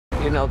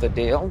You know the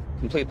deal.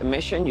 Complete the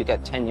mission, you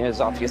get 10 years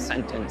off your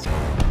sentence.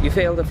 You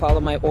fail to follow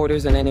my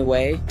orders in any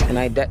way, and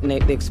I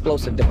detonate the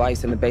explosive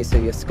device in the base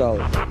of your skull.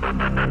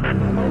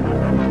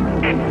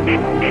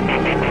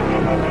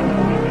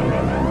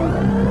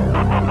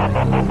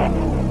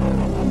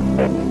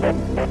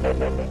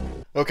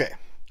 Okay,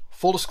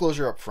 full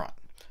disclosure up front.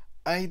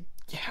 I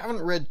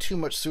haven't read too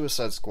much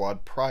Suicide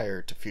Squad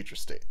prior to Future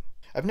State.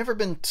 I've never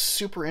been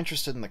super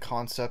interested in the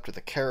concept or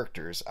the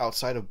characters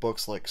outside of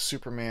books like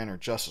Superman or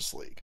Justice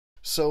League,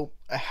 so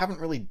I haven't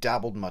really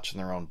dabbled much in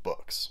their own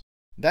books.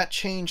 That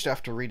changed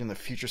after reading the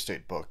Future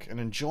State book and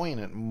enjoying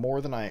it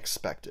more than I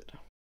expected.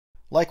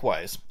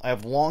 Likewise, I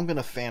have long been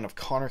a fan of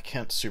Connor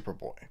Kent's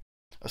Superboy,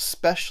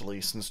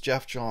 especially since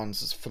Jeff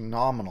Johns'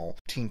 phenomenal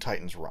Teen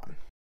Titans run.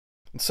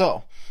 And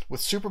so, with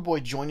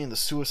Superboy joining the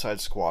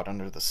Suicide Squad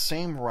under the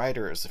same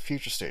writer as the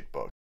Future State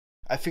book,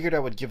 I figured I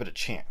would give it a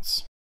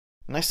chance.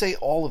 And I say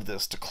all of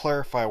this to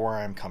clarify where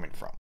I am coming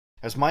from,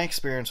 as my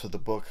experience with the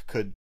book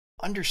could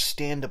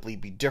understandably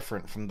be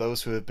different from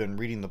those who have been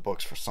reading the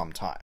books for some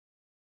time.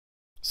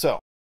 So,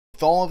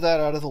 with all of that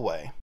out of the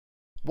way,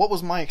 what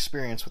was my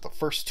experience with the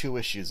first 2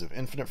 issues of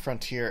Infinite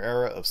Frontier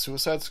era of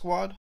Suicide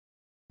Squad?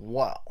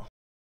 Well,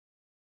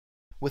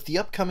 with the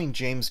upcoming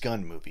James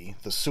Gunn movie,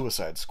 The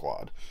Suicide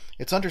Squad,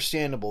 it's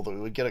understandable that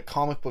we would get a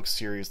comic book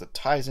series that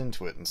ties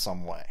into it in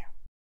some way.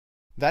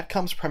 That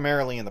comes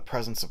primarily in the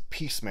presence of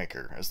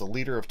Peacemaker as the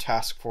leader of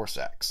Task Force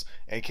X,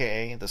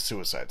 aka the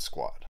Suicide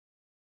Squad.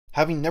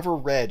 Having never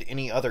read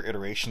any other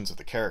iterations of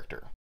the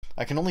character,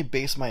 I can only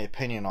base my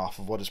opinion off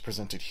of what is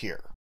presented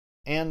here,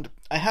 and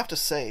I have to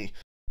say,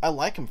 I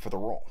like him for the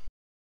role.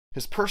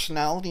 His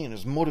personality and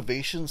his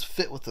motivations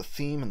fit with the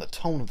theme and the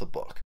tone of the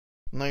book,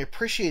 and I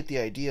appreciate the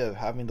idea of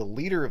having the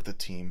leader of the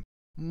team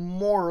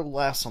more or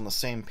less on the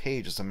same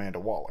page as Amanda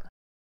Waller.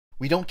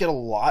 We don't get a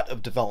lot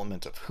of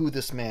development of who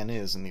this man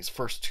is in these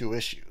first 2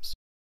 issues,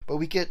 but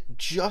we get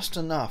just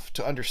enough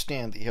to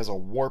understand that he has a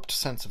warped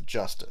sense of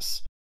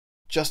justice,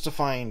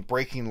 justifying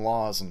breaking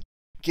laws and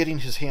getting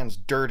his hands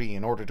dirty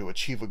in order to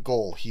achieve a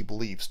goal he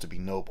believes to be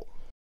noble.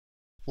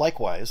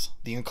 Likewise,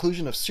 the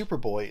inclusion of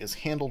Superboy is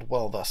handled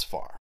well thus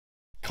far.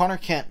 Connor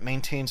Kent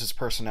maintains his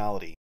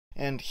personality,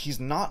 and he's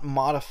not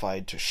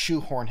modified to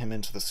shoehorn him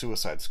into the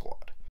Suicide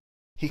Squad.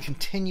 He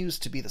continues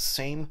to be the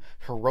same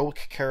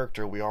heroic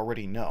character we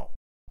already know,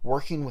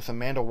 working with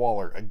Amanda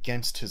Waller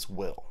against his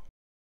will.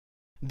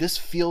 This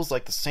feels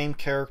like the same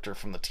character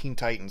from the Teen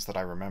Titans that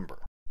I remember,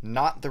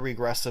 not the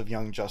regressive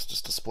Young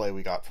Justice display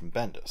we got from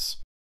Bendis,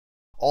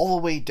 all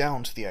the way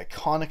down to the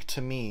iconic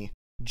to me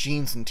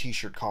jeans and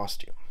t-shirt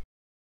costume.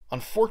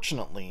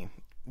 Unfortunately,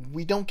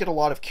 we don't get a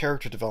lot of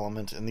character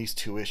development in these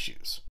 2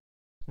 issues.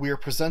 We are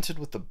presented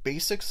with the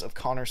basics of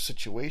Connor's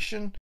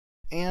situation,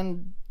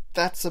 and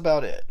that's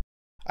about it.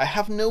 I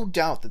have no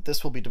doubt that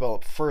this will be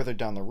developed further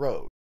down the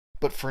road,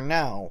 but for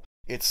now,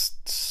 it's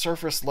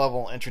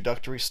surface-level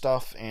introductory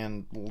stuff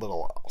and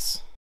little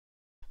else.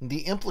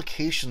 The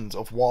implications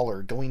of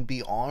Waller going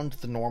beyond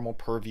the normal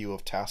purview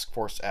of Task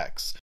Force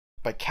X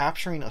by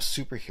capturing a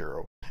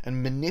superhero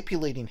and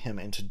manipulating him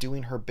into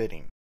doing her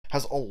bidding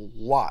has a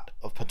lot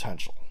of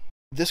potential.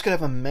 This could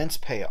have immense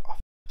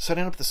payoff,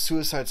 setting up the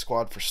Suicide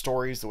Squad for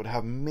stories that would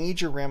have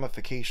major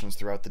ramifications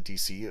throughout the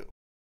DCU.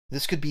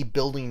 This could be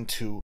building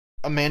to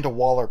Amanda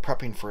Waller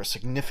prepping for a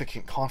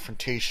significant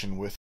confrontation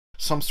with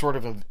some sort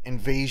of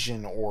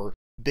invasion or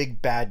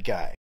big bad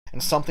guy,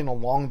 and something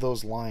along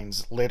those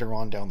lines later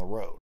on down the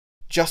road,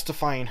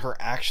 justifying her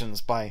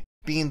actions by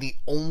being the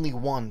only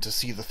one to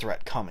see the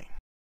threat coming.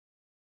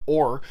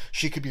 Or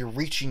she could be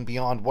reaching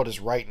beyond what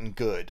is right and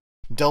good,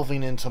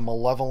 delving into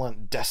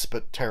malevolent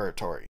despot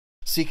territory,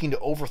 seeking to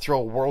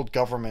overthrow world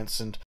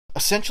governments and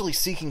essentially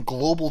seeking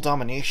global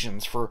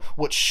dominations for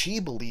what she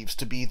believes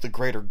to be the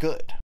greater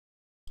good.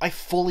 I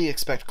fully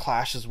expect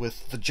clashes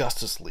with the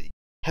Justice League,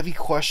 heavy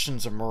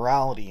questions of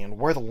morality and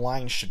where the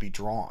lines should be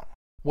drawn.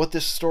 What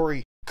this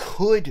story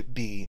could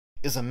be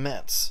is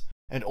immense,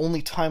 and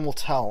only time will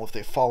tell if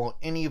they follow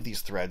any of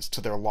these threads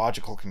to their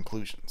logical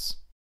conclusions.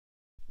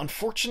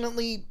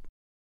 Unfortunately,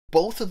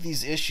 both of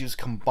these issues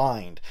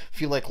combined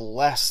feel like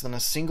less than a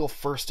single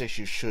first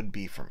issue should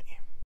be for me.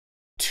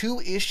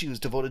 2 issues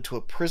devoted to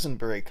a prison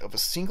break of a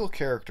single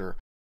character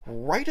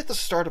right at the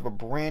start of a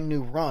brand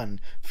new run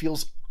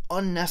feels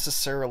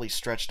unnecessarily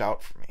stretched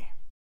out for me.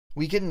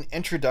 We get an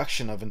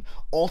introduction of an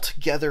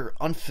altogether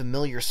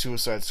unfamiliar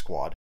Suicide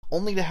Squad,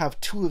 only to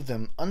have 2 of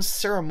them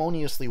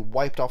unceremoniously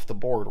wiped off the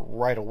board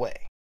right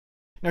away.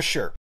 Now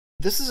sure,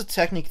 this is a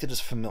technique that is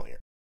familiar,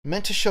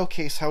 meant to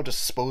showcase how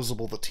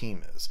disposable the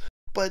team is,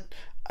 but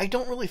I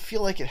don't really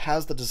feel like it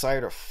has the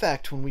desired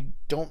effect when we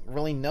don't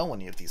really know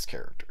any of these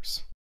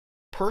characters.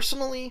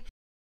 Personally,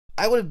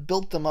 I would have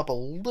built them up a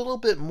little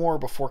bit more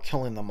before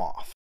killing them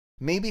off,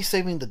 maybe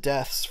saving the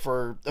deaths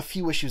for a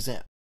few issues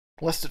in,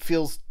 lest it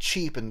feels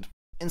cheap and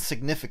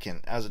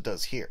insignificant as it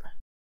does here.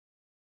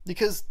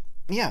 Because,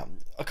 yeah,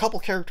 a couple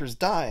characters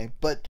die,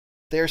 but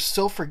they are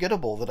so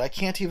forgettable that I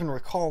can't even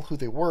recall who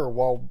they were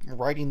while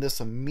writing this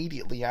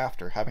immediately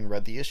after having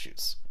read the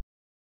issues.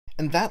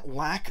 And that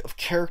lack of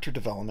character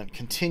development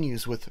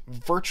continues with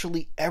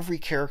virtually every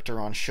character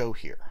on show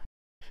here.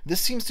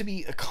 This seems to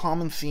be a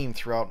common theme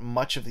throughout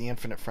much of the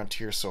Infinite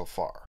Frontier so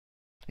far,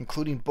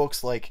 including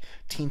books like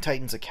Teen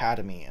Titans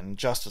Academy and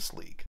Justice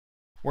League,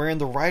 wherein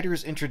the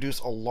writers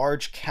introduce a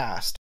large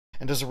cast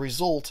and as a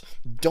result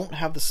don't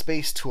have the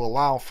space to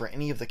allow for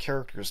any of the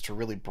characters to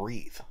really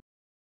breathe.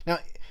 Now,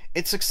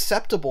 it's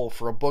acceptable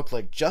for a book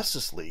like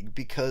Justice League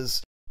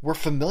because we're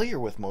familiar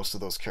with most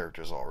of those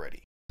characters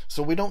already,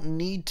 so we don't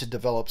need to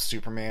develop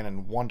Superman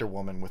and Wonder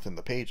Woman within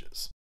the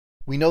pages.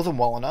 We know them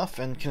well enough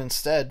and can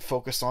instead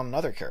focus on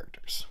other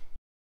characters.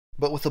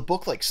 But with a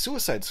book like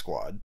Suicide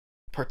Squad,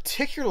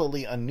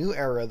 particularly a new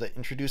era that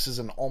introduces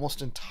an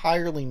almost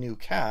entirely new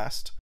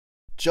cast,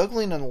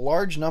 juggling a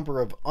large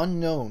number of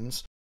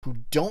unknowns who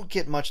don't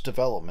get much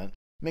development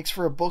makes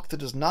for a book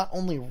that is not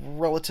only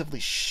relatively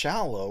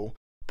shallow,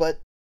 but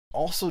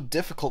also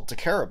difficult to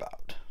care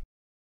about.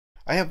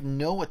 I have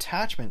no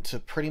attachment to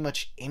pretty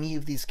much any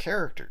of these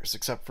characters,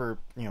 except for,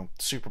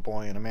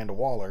 Superboy and Amanda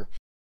Waller,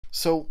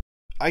 so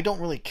I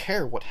don't really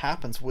care what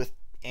happens with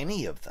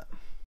any of them.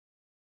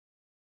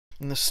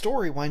 And the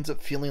story winds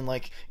up feeling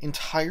like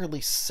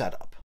entirely set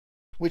up,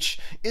 which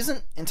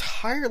isn't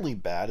entirely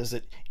bad as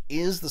it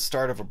is the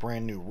start of a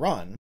brand new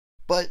run,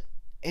 but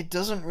it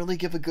doesn't really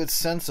give a good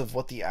sense of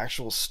what the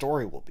actual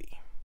story will be.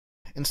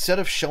 Instead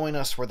of showing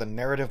us where the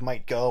narrative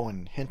might go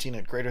and hinting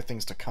at greater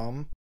things to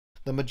come,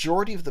 the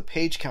majority of the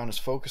page count is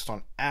focused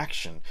on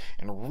action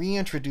and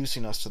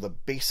reintroducing us to the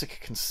basic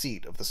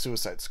conceit of the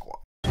Suicide Squad.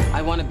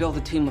 I want to build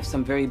a team of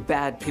some very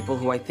bad people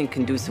who I think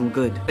can do some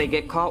good. If they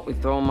get caught, we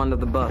throw them under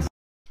the bus.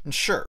 And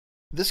sure,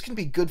 this can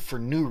be good for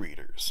new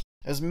readers,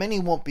 as many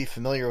won't be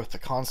familiar with the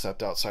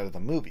concept outside of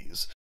the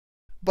movies,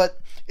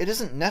 but it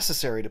isn't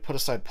necessary to put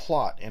aside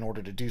plot in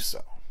order to do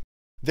so.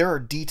 There are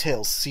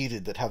details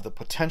seeded that have the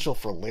potential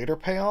for later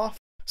payoff,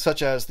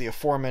 such as the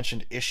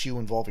aforementioned issue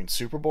involving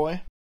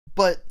Superboy,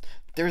 but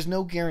there's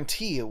no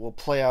guarantee it will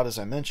play out as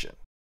I mentioned.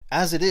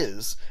 As it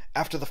is,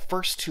 after the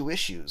first 2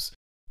 issues,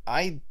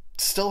 I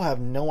still have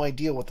no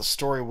idea what the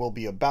story will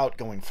be about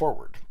going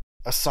forward,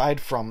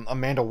 aside from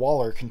Amanda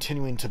Waller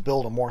continuing to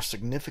build a more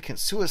significant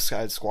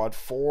Suicide Squad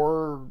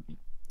for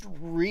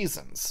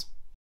reasons.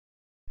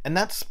 And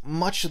that's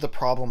much of the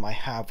problem I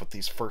have with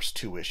these first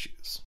 2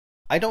 issues.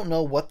 I don't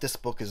know what this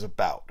book is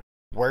about,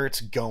 where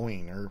it's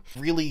going, or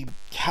really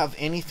have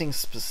anything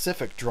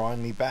specific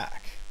drawing me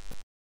back.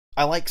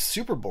 I like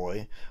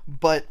Superboy,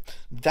 but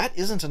that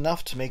isn't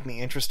enough to make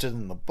me interested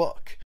in the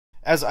book,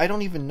 as I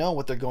don't even know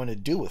what they're going to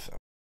do with him.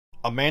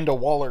 Amanda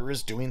Waller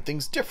is doing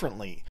things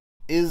differently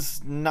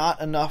is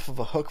not enough of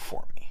a hook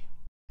for me,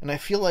 and I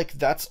feel like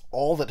that's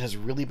all that has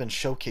really been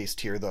showcased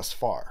here thus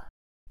far.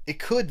 It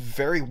could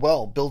very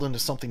well build into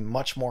something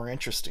much more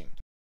interesting,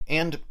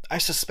 and I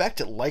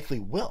suspect it likely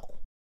will.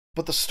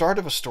 But the start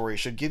of a story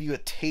should give you a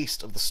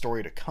taste of the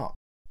story to come.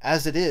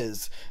 As it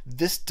is,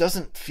 this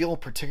doesn't feel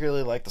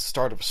particularly like the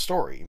start of a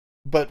story,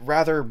 but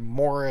rather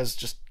more as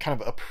just kind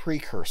of a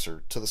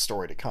precursor to the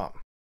story to come.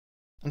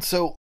 And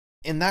so,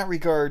 in that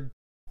regard,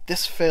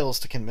 this fails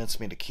to convince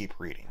me to keep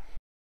reading.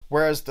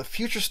 Whereas the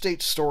Future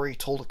State story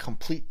told a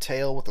complete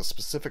tale with a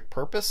specific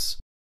purpose,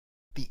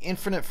 the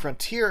Infinite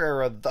Frontier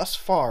era thus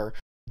far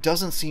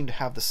doesn't seem to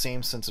have the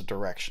same sense of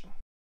direction.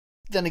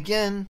 Then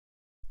again,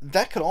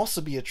 that could also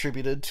be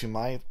attributed to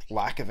my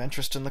lack of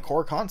interest in the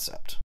core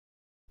concept.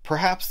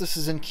 Perhaps this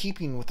is in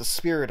keeping with the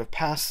spirit of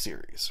past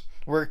series,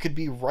 where it could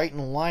be right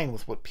in line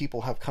with what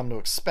people have come to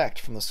expect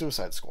from the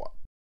Suicide Squad.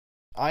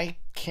 I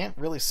can't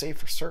really say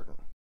for certain.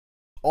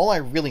 All I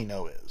really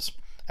know is,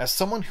 as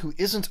someone who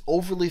isn't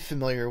overly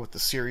familiar with the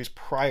series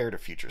prior to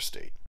Future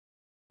State,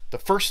 the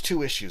first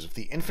 2 issues of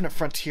the Infinite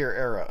Frontier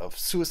era of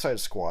Suicide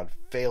Squad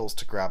fails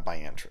to grab my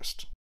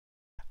interest.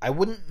 I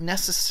wouldn't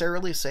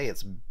necessarily say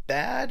it's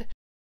bad,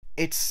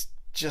 it's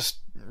just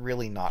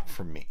really not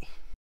for me.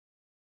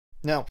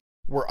 Now,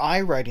 were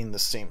I writing the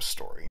same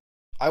story,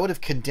 I would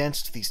have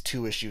condensed these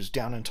 2 issues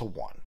down into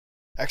one,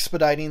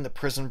 expediting the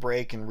prison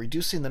break and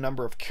reducing the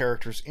number of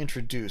characters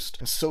introduced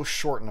in so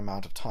short an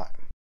amount of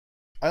time.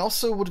 I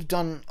also would have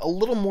done a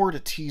little more to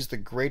tease the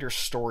greater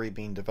story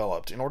being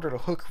developed in order to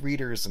hook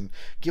readers and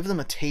give them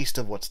a taste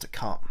of what's to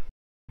come.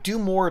 Do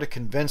more to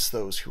convince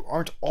those who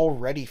aren't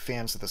already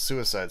fans of the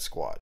Suicide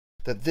Squad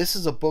that this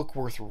is a book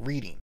worth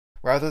reading,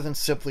 rather than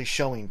simply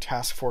showing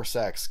Task Force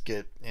X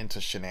get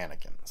into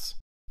shenanigans.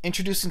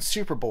 Introducing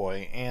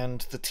Superboy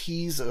and the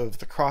tease of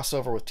the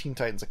crossover with Teen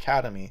Titans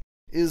Academy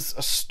is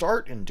a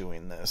start in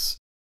doing this,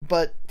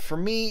 but for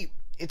me,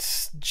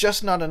 it's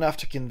just not enough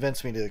to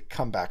convince me to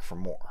come back for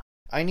more.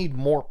 I need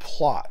more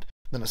plot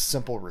than a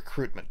simple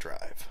recruitment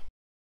drive.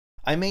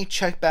 I may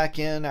check back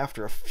in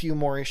after a few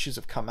more issues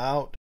have come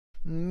out,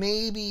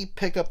 maybe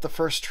pick up the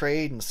first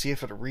trade and see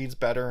if it reads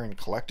better in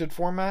collected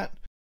format,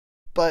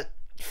 but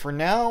for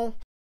now,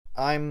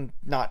 I'm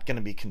not going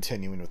to be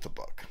continuing with the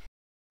book.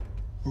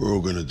 We're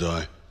all gonna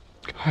die.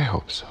 I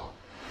hope so.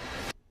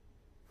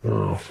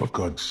 Oh, for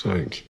God's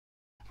sake.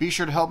 Be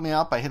sure to help me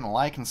out by hitting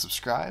like and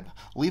subscribe.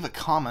 Leave a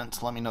comment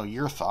to let me know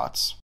your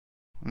thoughts.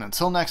 And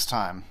until next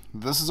time,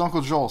 this is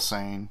Uncle Joel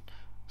saying,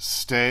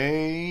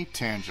 stay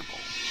tangible.